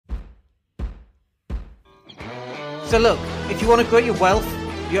So look, if you want to grow your wealth,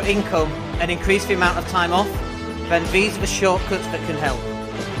 your income, and increase the amount of time off, then these are the shortcuts that can help.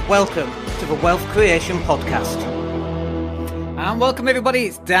 Welcome to the Wealth Creation Podcast. And welcome everybody,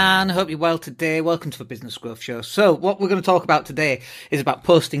 it's Dan. Hope you're well today. Welcome to the Business Growth Show. So what we're going to talk about today is about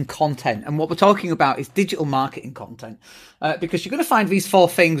posting content. And what we're talking about is digital marketing content. Because you're going to find these 4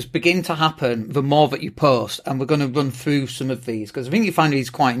 things begin to happen the more that you post. And we're going to run through some of these because I think you find these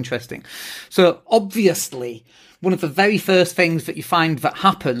quite interesting. So obviously, one of the very first things that you find that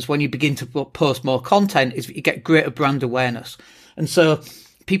happens when you begin to post more content is that you get greater brand awareness. And so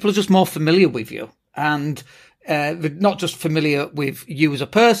people are just more familiar with you, and they're not just familiar with you as a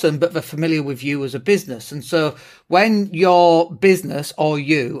person, but they're familiar with you as a business. And so when your business or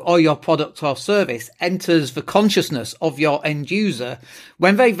you or your product or service enters the consciousness of your end user,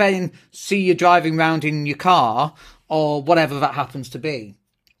 when they then see you driving around in your car or whatever that happens to be,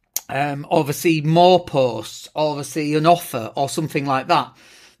 or they see more posts, or they see an offer or something like that,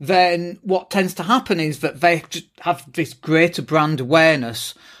 then what tends to happen is that they just have this greater brand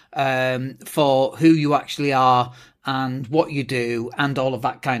awareness for who you actually are and what you do and all of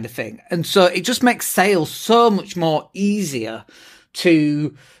that kind of thing. And so it just makes sales so much more easier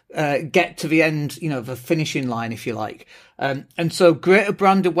to get to the end, the finishing line, if you like. And so greater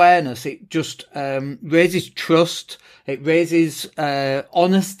brand awareness, it just raises trust. It raises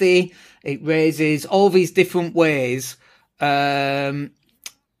honesty. It raises all these different ways of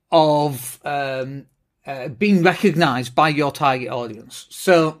being recognised by your target audience.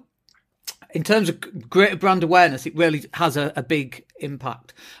 So in terms of greater brand awareness, it really has a big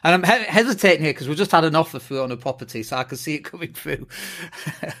impact. And I'm hesitating here because we just had an offer through on a property, so I can see it coming through.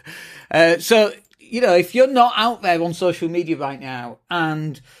 So, if you're not out there on social media right now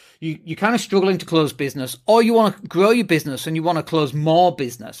and you're kind of struggling to close business, or you want to grow your business and you want to close more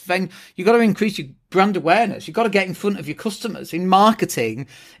business, then you've got to increase your brand awareness. You've got to get in front of your customers. In marketing,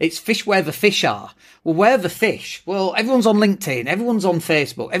 it's fish where the fish are. Well, where are the fish? Well, everyone's on LinkedIn, everyone's on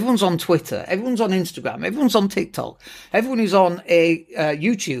Facebook, everyone's on Twitter, everyone's on Instagram, everyone's on TikTok, everyone is on a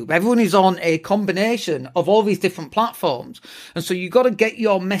YouTube, everyone is on a combination of all these different platforms. And so you've got to get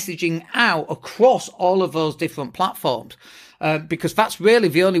your messaging out across all of those different platforms. Because that's really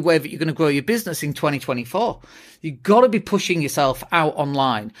the only way that you're going to grow your business in 2024. You've got to be pushing yourself out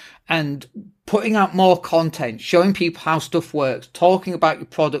online and putting out more content, showing people how stuff works, talking about your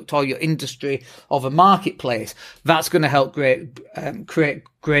product or your industry or the marketplace. That's going to help create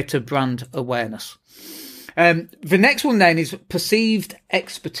greater brand awareness. The next one then is perceived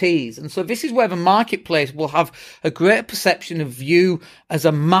expertise. And so this is where the marketplace will have a greater perception of you as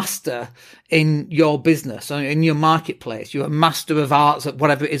a master in your business, or in your marketplace. You're a master of arts at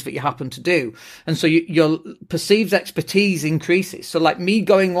whatever it is that you happen to do. And so your perceived expertise increases. So like me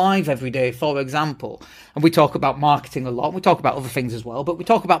going live every day, for example, and we talk about marketing a lot. We talk about other things as well, but we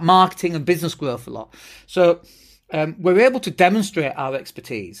talk about marketing and business growth a lot. So we're able to demonstrate our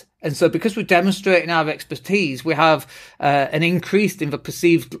expertise. And so because we're demonstrating our expertise, we have an increase in the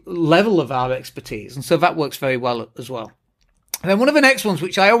perceived level of our expertise. And so that works very well as well. And then one of the next ones,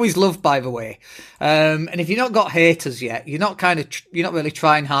 which I always love, by the way, and if you've not got haters yet, you're not really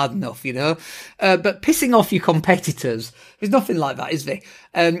trying hard enough, but pissing off your competitors, there's nothing like that, is there?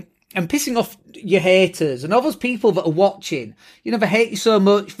 And pissing off your haters and all those people that are watching, they hate you so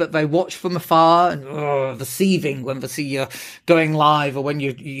much that they watch from afar and they're seething when they see you going live or when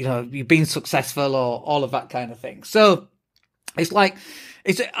you've been successful or all of that kind of thing. So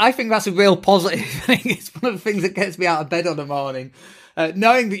I think that's a real positive thing. It's one of the things that gets me out of bed on the morning.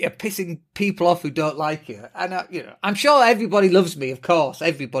 Knowing that you're pissing people off who don't like you. And, I'm sure everybody loves me, of course.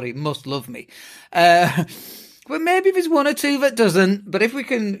 Everybody must love me. Well, maybe there's one or two that doesn't, but if we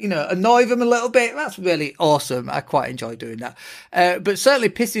can, annoy them a little bit, that's really awesome. I quite enjoy doing that. But certainly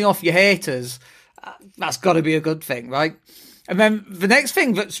pissing off your haters, that's got to be a good thing, right? And then the next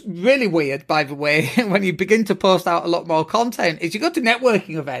thing that's really weird, by the way, when you begin to post out a lot more content, is you go to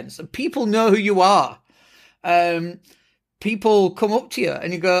networking events and people know who you are. People come up to you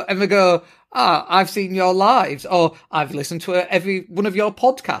and they go, I've seen your lives, or I've listened to every one of your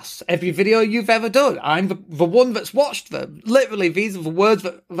podcasts, every video you've ever done. I'm the one that's watched them. Literally, these are the words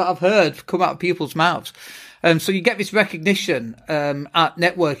that I've heard come out of people's mouths. So you get this recognition at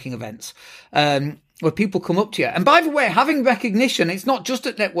networking events where people come up to you. And by the way, having recognition, it's not just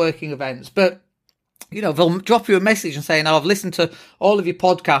at networking events, but they'll drop you a message and saying, I've listened to all of your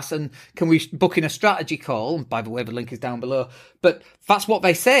podcasts and can we book in a strategy call? And by the way, the link is down below. But that's what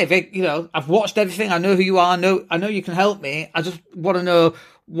they say. I've watched everything. I know who you are. I know you can help me. I just want to know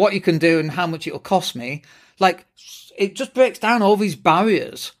what you can do and how much it'll cost me. Like, it just breaks down all these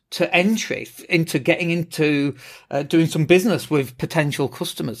barriers to entry into getting into doing some business with potential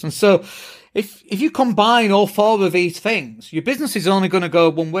customers. And so if you combine all 4 of these things, your business is only going to go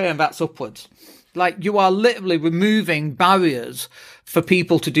one way, and that's upwards. Like, you are literally removing barriers for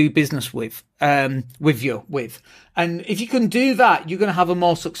people to do business with. And if you can do that, you're going to have a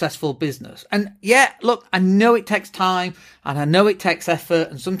more successful business. And yeah, look, I know it takes time and I know it takes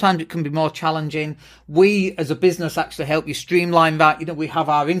effort, and sometimes it can be more challenging. We as a business actually help you streamline that. You know, we have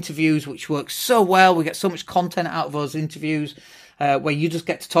our interviews, which work so well. We get so much content out of those interviews, where you just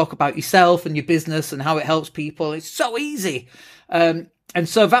get to talk about yourself and your business and how it helps people. It's so easy. And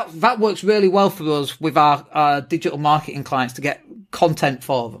so that works really well for us with our digital marketing clients to get content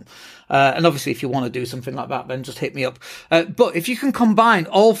for them. And obviously, if you want to do something like that, then just hit me up. But if you can combine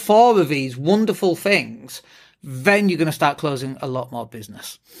all 4 of these wonderful things, then you're going to start closing a lot more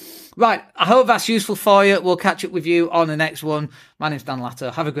business. Right. I hope that's useful for you. We'll catch up with you on the next one. My name's Dan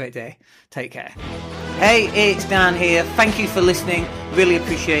Latto. Have a great day. Take care. Hey, it's Dan here. Thank you for listening. Really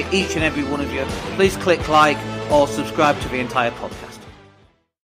appreciate each and every one of you. Please click like or subscribe to the entire podcast.